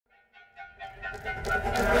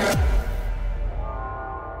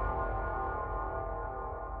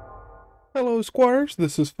Hello, Squires.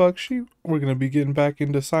 This is Fucksheep. We're going to be getting back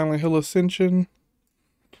into Silent Hill Ascension.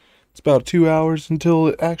 It's about 2 hours until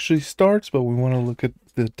it actually starts, but we want to look at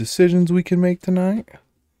the decisions we can make tonight.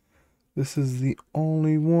 This is the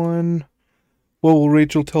only one. What will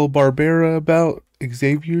Rachel tell Barbara about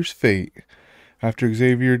Xavier's fate? After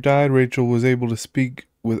Xavier died, Rachel was able to speak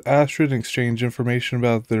with Astrid and exchange information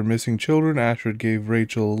about their missing children. Astrid gave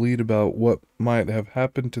Rachel a lead about what might have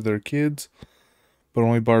happened to their kids, but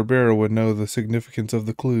only Barbara would know the significance of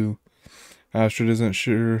the clue. Astrid isn't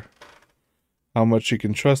sure how much she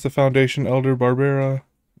can trust the Foundation elder Barbara.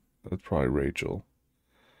 That's probably Rachel.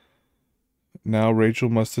 Now Rachel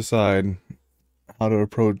must decide how to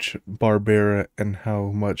approach Barbara and how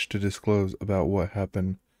much to disclose about what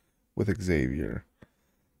happened with Xavier.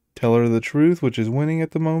 Tell her the truth, which is winning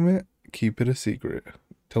at the moment. Keep it a secret.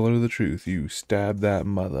 Tell her the truth. You stab that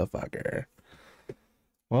motherfucker.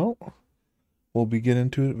 Well, we'll be getting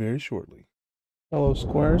to it very shortly. Hello,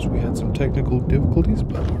 Squires. We had some technical difficulties,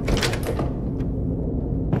 but we're back.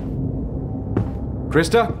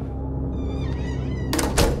 Krista?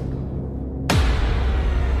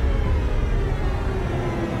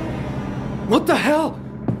 What the hell?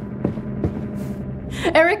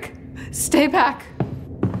 Eric, stay back.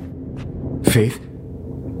 Faith,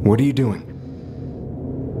 what are you doing?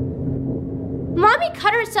 Mommy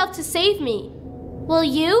cut herself to save me. Will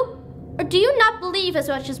you? Or do you not believe as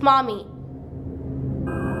much as Mommy?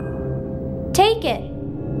 Take it.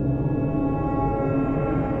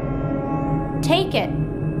 Take it.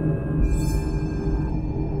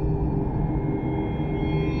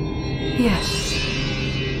 Yes.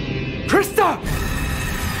 Krista!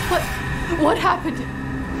 What happened?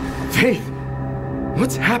 Faith,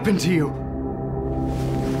 what's happened to you?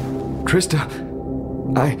 Krista,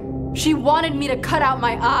 She wanted me to cut out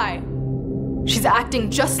my eye. She's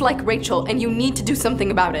acting just like Rachel, and you need to do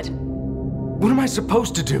something about it. What am I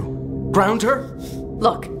supposed to do? Ground her?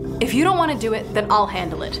 Look, if you don't want to do it, then I'll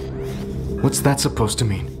handle it. What's that supposed to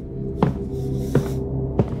mean?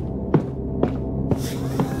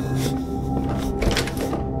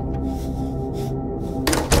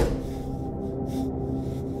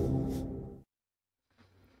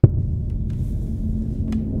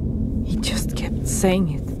 He just kept saying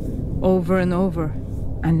it over and over,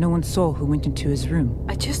 and no one saw who went into his room.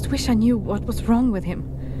 I just wish I knew what was wrong with him.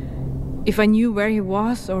 If I knew where he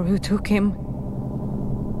was or who took him.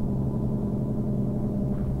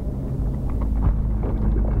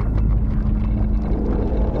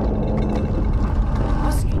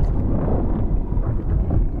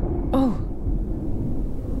 Oh.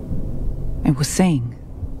 I was saying,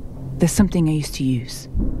 there's something I used to use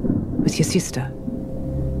with your sister.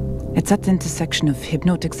 It's at the intersection of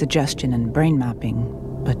hypnotic suggestion and brain mapping,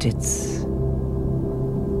 but it's...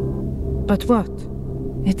 But what?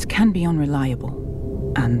 It can be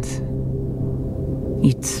unreliable, and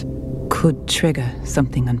it could trigger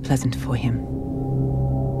something unpleasant for him.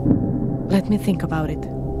 Let me think about it.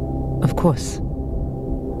 Of course.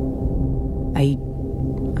 I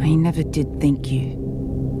never did thank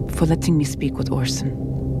you for letting me speak with Orson.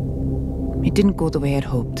 It didn't go the way I'd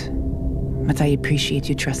hoped, but I appreciate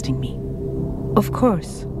you trusting me. Of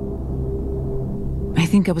course. I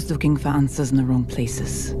think I was looking for answers in the wrong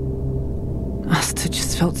places. Asta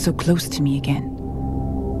just felt so close to me again,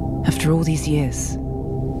 after all these years.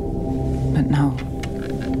 But now,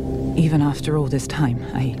 even after all this time,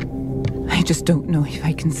 I just don't know if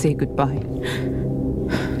I can say goodbye.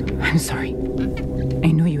 I'm sorry.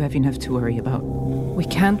 I know you have enough to worry about. We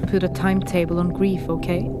can't put a timetable on grief,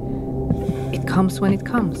 okay? It comes when it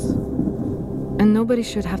comes. And nobody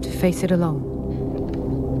should have to face it alone.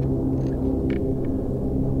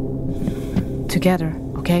 Together,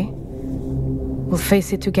 okay? We'll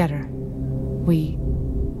face it together.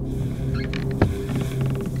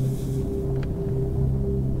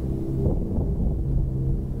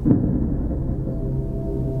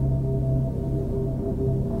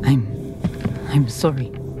 I'm sorry.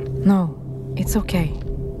 No, it's okay.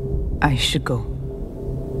 I should go.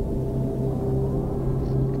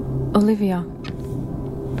 Olivia.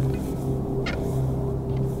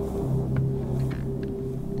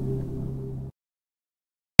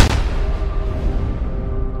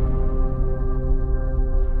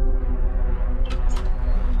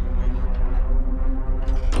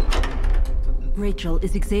 Rachel,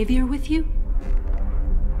 is Xavier with you?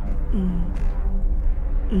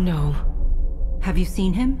 No. Have you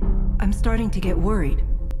seen him? I'm starting to get worried.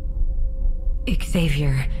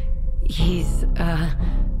 Xavier, he's,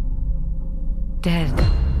 dead.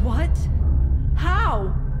 What?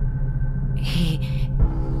 How?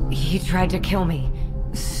 He tried to kill me.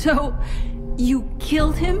 So, you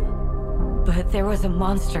killed him? but there was a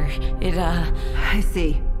monster. I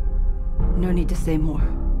see. No need to say more.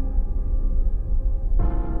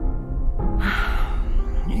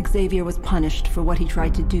 Xavier was punished for what he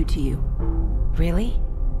tried to do to you. Really?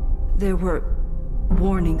 There were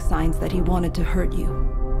warning signs that he wanted to hurt you.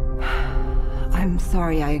 I'm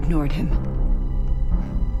sorry I ignored him.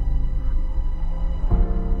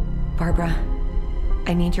 Barbara,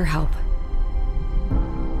 I need your help.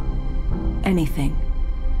 Anything.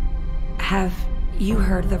 Have you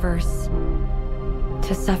heard the verse?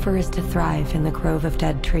 To suffer is to thrive in the grove of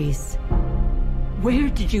dead trees. Where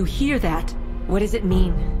did you hear that? What does it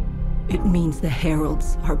mean? It means the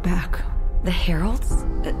Heralds are back. The Heralds?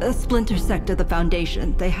 A splinter sect of the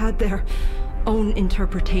Foundation. They had their own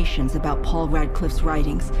interpretations about Paul Radcliffe's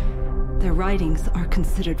writings. Their writings are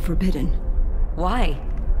considered forbidden. Why?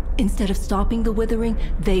 Instead of stopping the withering,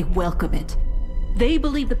 they welcome it. They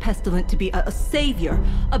believe the pestilent to be a savior,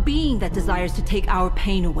 a being that desires to take our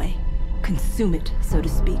pain away. Consume it, so to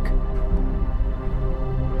speak.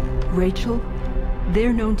 Rachel,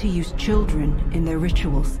 they're known to use children in their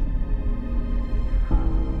rituals.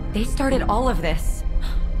 They started all of this.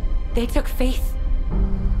 They took Faith.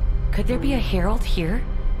 Could there be a Herald here,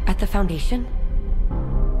 at the Foundation?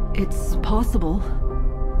 It's possible.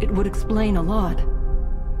 It would explain a lot.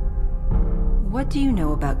 What do you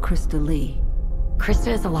know about Krista Lee? Krista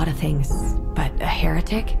is a lot of things, but a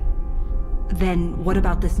heretic? Then what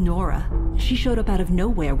about this Nora? She showed up out of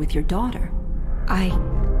nowhere with your daughter. I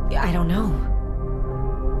don't know.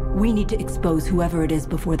 We need to expose whoever it is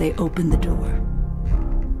before they open the door.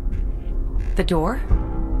 The door?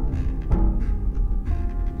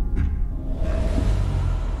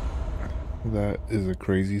 That is a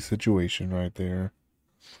crazy situation right there.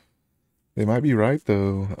 They might be right,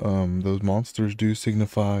 though. Those monsters do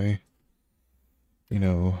signify, you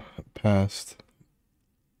know, past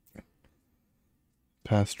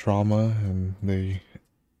trauma, and they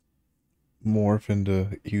morph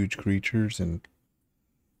into huge creatures and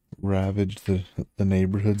ravage the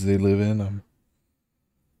neighborhoods they live in. I'm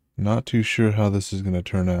not too sure how this is going to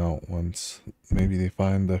turn out once maybe they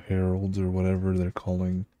find the heralds or whatever they're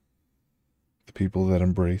calling the people that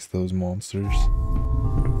embrace those monsters.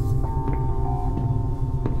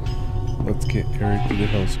 Let's get Eric to the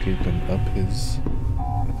hellscape and up his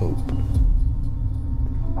hope.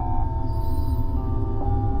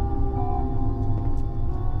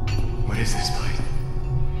 What is this place?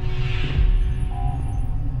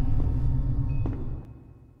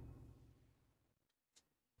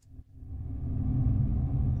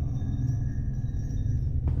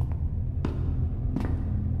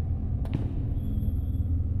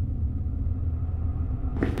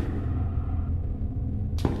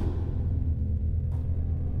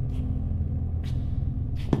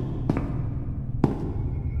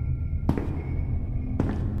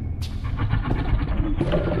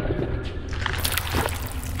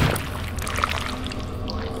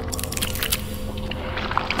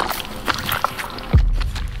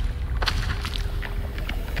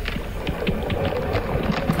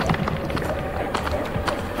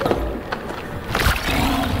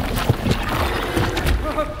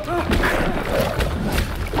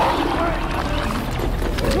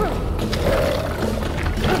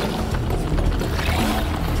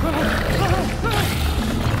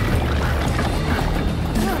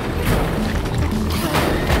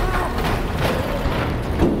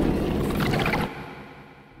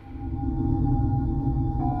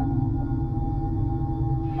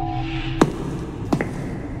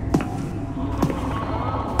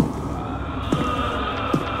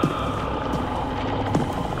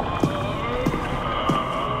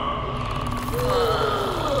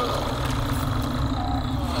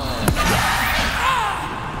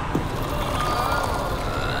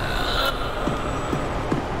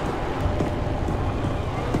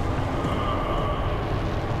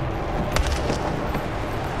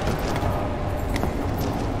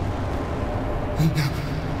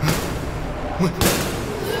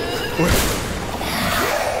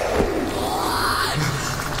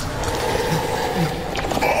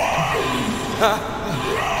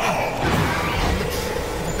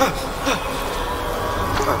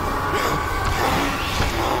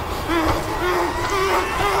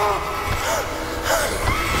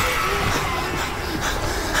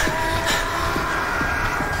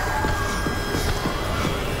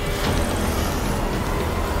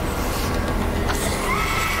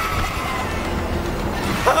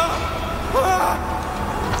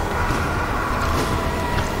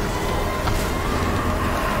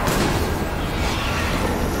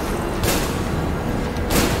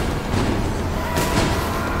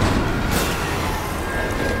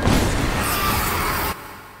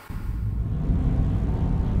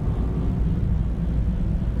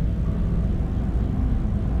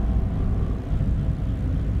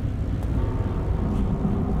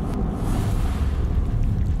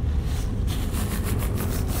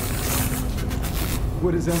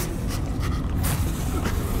 What is that?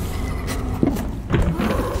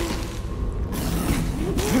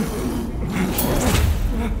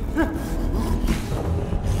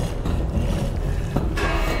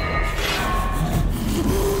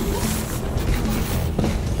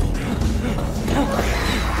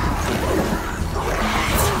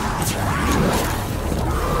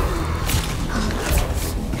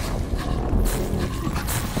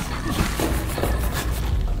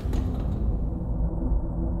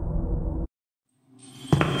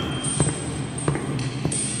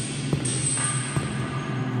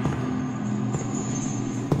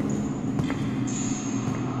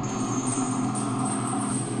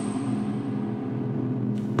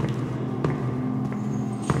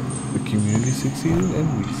 The community succeeded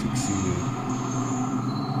and we succeeded.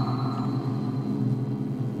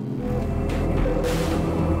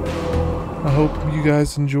 I hope you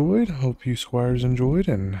guys enjoyed. I hope you squires enjoyed,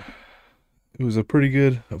 and it was a pretty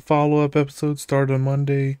good follow-up episode. Started on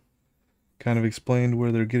Monday. Kind of explained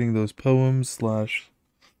where they're getting those poems slash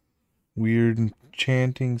weird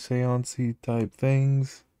chanting seance-y type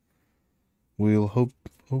things. We'll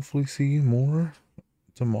hopefully see more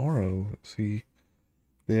tomorrow. See if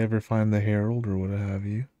they ever find the Herald or what have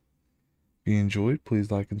you. If you enjoyed,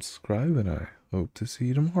 please like and subscribe, and I hope to see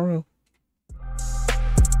you tomorrow.